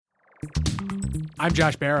I'm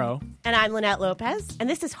Josh Barrow. And I'm Lynette Lopez. And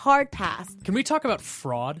this is Hard Pass. Can we talk about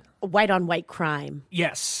fraud? White on white crime.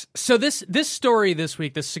 Yes. So this story this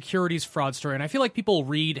week, this securities fraud story, and I feel like people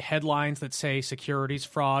read headlines that say securities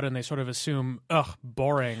fraud and they sort of assume,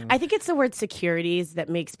 boring. I think it's the word securities that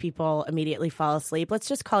makes people immediately fall asleep. Let's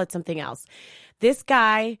just call it something else. This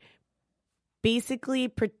guy basically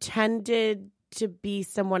pretended to be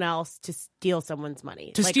someone else to steal someone's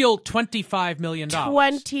money. To steal $25 million.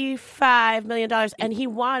 $25 million. And he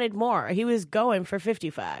wanted more. He was going for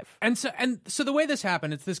 55. And so the way this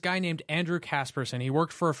happened, it's this guy named Andrew Casperson. He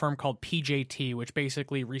worked for a firm called PJT, which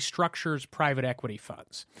basically restructures private equity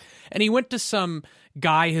funds. And he went to some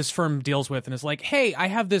guy his firm deals with and is like, hey, I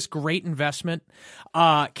have this great investment.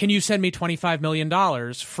 Can you send me $25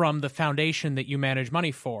 million from the foundation that you manage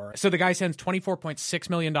money for? So the guy sends $24.6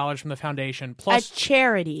 million from the foundation. Plus, a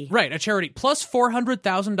charity. Right, a charity. Plus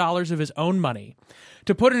 $400,000 of his own money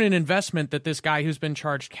to put in an investment that this guy who's been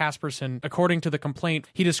charged, Casperson, according to the complaint,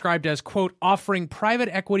 he described as, quote, offering private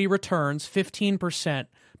equity returns 15%,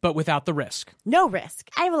 but without the risk. No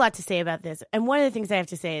risk. I have a lot to say about this. And one of the things I have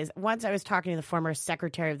to say is once I was talking to the former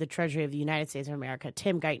Secretary of the Treasury of the United States of America,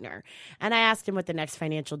 Tim Geithner, and I asked him what the next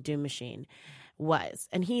financial doom machine was.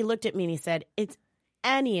 And he looked at me and he said, it's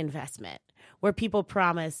any investment where people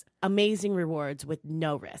promise amazing rewards with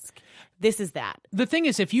no risk. This is that. The thing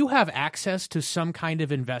is, if you have access to some kind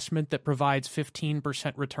of investment that provides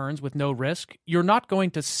 15% returns with no risk, you're not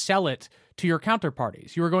going to sell it to your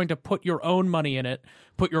counterparties. You are going to put your own money in it,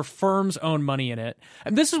 put your firm's own money in it.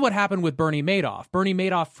 And this is what happened with Bernie Madoff. Bernie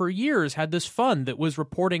Madoff for years had this fund that was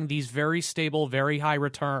reporting these very stable, very high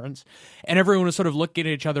returns. And everyone was sort of looking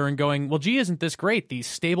at each other and going, well, gee, isn't this great? These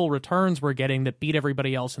stable returns we're getting that beat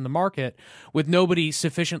everybody else in the market, with nobody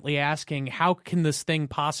sufficiently asking, how can this thing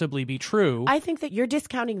possibly be true? I think that you're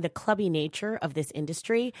discounting the clubby nature of this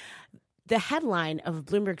industry. The headline of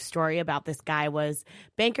Bloomberg's story about this guy was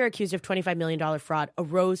banker accused of $25 million fraud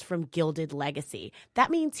arose from gilded legacy.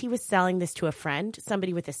 That means he was selling this to a friend,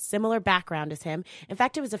 somebody with a similar background as him. In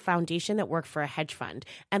fact, it was a foundation that worked for a hedge fund.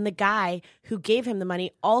 And the guy who gave him the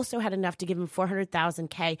money also had enough to give him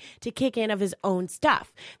 $400,000 to kick in of his own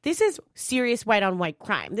stuff. This is serious white on white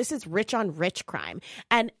crime. This is rich on rich crime.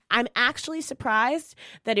 And I'm actually surprised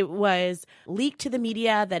that it was leaked to the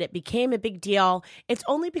media, that it became a big deal. It's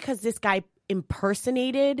only because this guy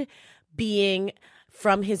impersonated being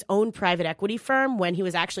from his own private equity firm when he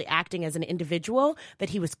was actually acting as an individual that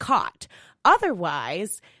he was caught.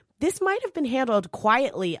 Otherwise, this might have been handled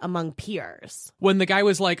quietly among peers. When the guy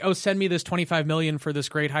was like, oh, send me this $25 million for this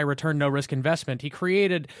great high return, no risk investment, he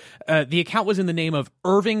created, the account was in the name of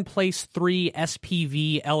Irving Place 3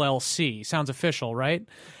 SPV LLC. Sounds official, right?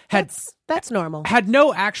 That's normal. Had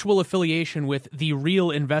no actual affiliation with the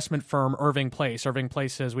real investment firm Irving Place. Irving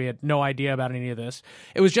Place says we had no idea about any of this.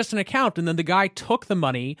 It was just an account, and then the guy took the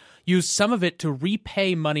money, used some of it to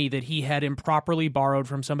repay money that he had improperly borrowed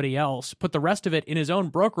from somebody else, put the rest of it in his own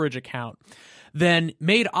brokerage account, then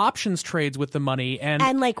made options trades with the money.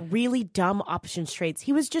 And like really dumb options trades.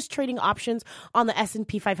 He was just trading options on the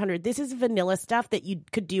S&P 500. This is vanilla stuff that you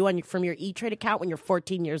could do from your E-Trade account when you're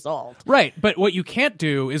 14 years old. Right. But what you can't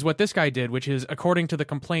do is what this guy did, which is, according to the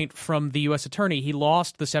complaint from the U.S. attorney, he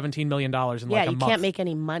lost the $17 million in like a month. Yeah, you can't make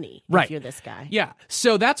any money if you're this guy. Yeah.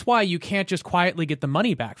 So that's why you can't just quietly get the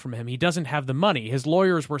money back from him. He doesn't have the money. His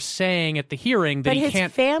lawyers were saying at the hearing that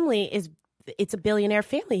his family it's a billionaire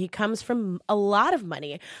family. He comes from a lot of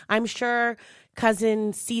money. I'm sure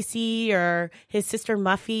cousin Cece or his sister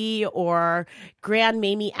Muffy or grand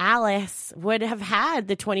Mamie Alice would have had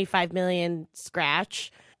the 25 million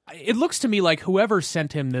scratch. It looks to me like whoever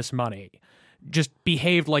sent him this money just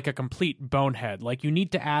behaved like a complete bonehead. Like, you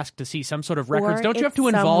need to ask to see some sort of records. Don't you have to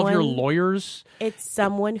involve your lawyers? It's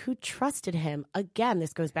someone who trusted him. Again,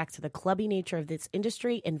 this goes back to the clubby nature of this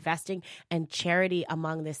industry, investing and charity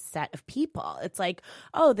among this set of people. It's like,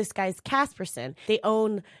 oh, this guy's Casperson. They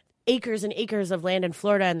own acres and acres of land in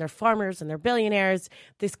Florida, and they're farmers and they're billionaires.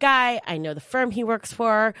 This guy, I know the firm he works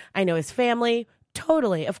for. I know his family.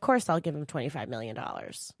 Totally. Of course, I'll give him $25 million.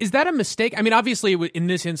 Is that a mistake? I mean, obviously, in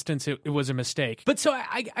this instance, it was a mistake. But so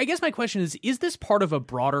I guess my question is this part of a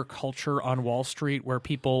broader culture on Wall Street where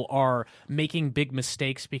people are making big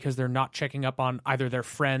mistakes because they're not checking up on either their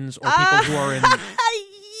friends or people who are in...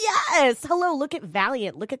 Yes. Hello. Look at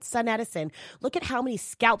Valiant. Look at SunEdison. Look at how many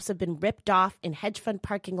scalps have been ripped off in hedge fund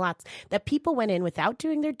parking lots that people went in without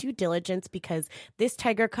doing their due diligence because this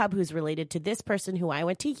tiger cub who's related to this person who I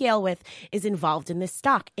went to Yale with is involved in this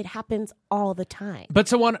stock. It happens all the time. But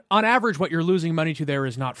so on average, what you're losing money to there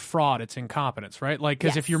is not fraud, it's incompetence, right? Like,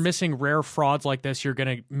 because if you're missing rare frauds like this, you're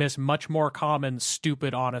going to miss much more common,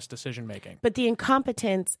 stupid, honest decision making. But the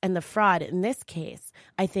incompetence and the fraud in this case,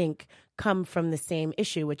 I think, come from the same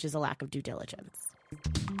issue, which is a lack of due diligence.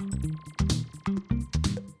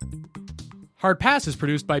 Hard Pass is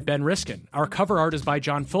produced by Ben Riskin. Our cover art is by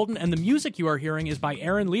John Fulton, and the music you are hearing is by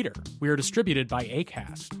Aaron Leader. We are distributed by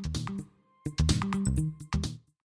Acast.